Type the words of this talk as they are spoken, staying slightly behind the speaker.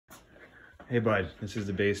Hey bud, this is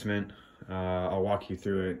the basement. I'll walk you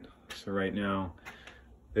through it. So right now,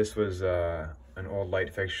 this was an old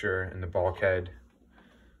light fixture in the bulkhead.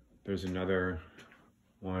 There's another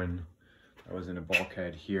one that was in a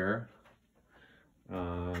bulkhead here.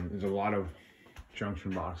 There's a lot of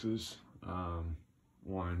junction boxes.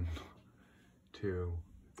 1, 2,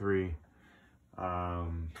 3. But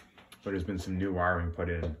there's been some new wiring put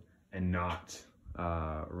in and not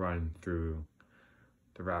run through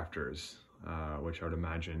the rafters, which I would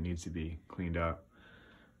imagine needs to be cleaned up.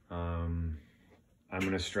 I'm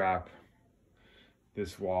gonna strap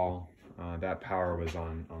this wall. That power was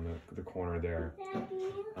on the corner there.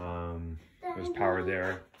 There's power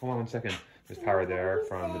there. Hold on 1 second. There's power there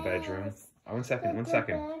from the bedroom. Oh, 1 second.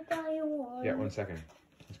 Yeah, 1 second.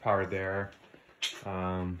 There's power there.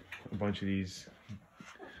 A bunch of these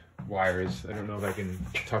wires. I don't know if I can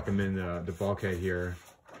tuck them in the bulkhead here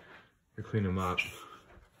to clean them up.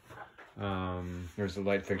 There's a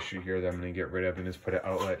light fixture here that I'm going to get rid of and just put an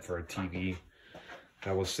outlet for a TV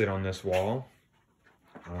that will sit on this wall.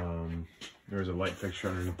 There's a light fixture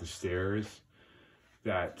underneath the stairs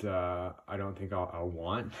that I don't think I'll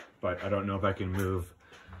want, but I don't know if I can move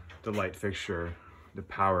the light fixture, the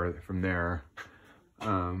power from there.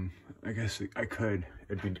 I guess I could.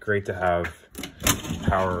 It'd be great to have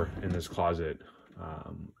power in this closet,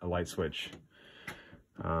 a light switch.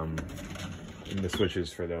 And the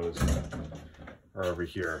switches for those are over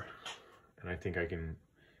here. And I think I can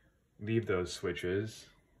leave those switches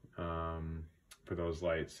for those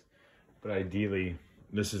lights. But ideally,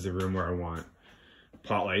 this is the room where I want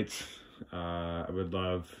pot lights. I would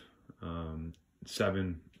love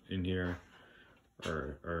 7 in here,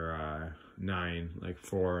 or 9, like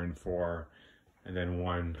 4 and 4, and then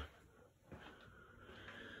 1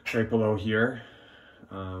 right below here.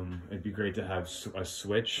 It'd be great to have a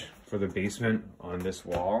switch for the basement on this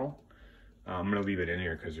wall. I'm gonna leave it in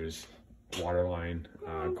here because there's water line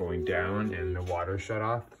going down and the water shut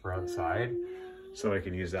off for outside, so I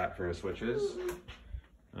can use that for the switches.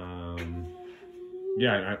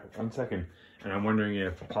 Yeah, 1 second. And I'm wondering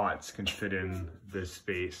if pots can fit in this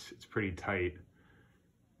space. It's pretty tight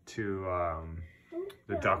to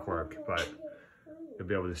the ductwork, but you'll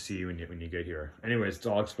be able to see when you get here. Anyways, it's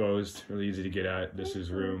all exposed, really easy to get at. This is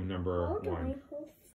room number 1.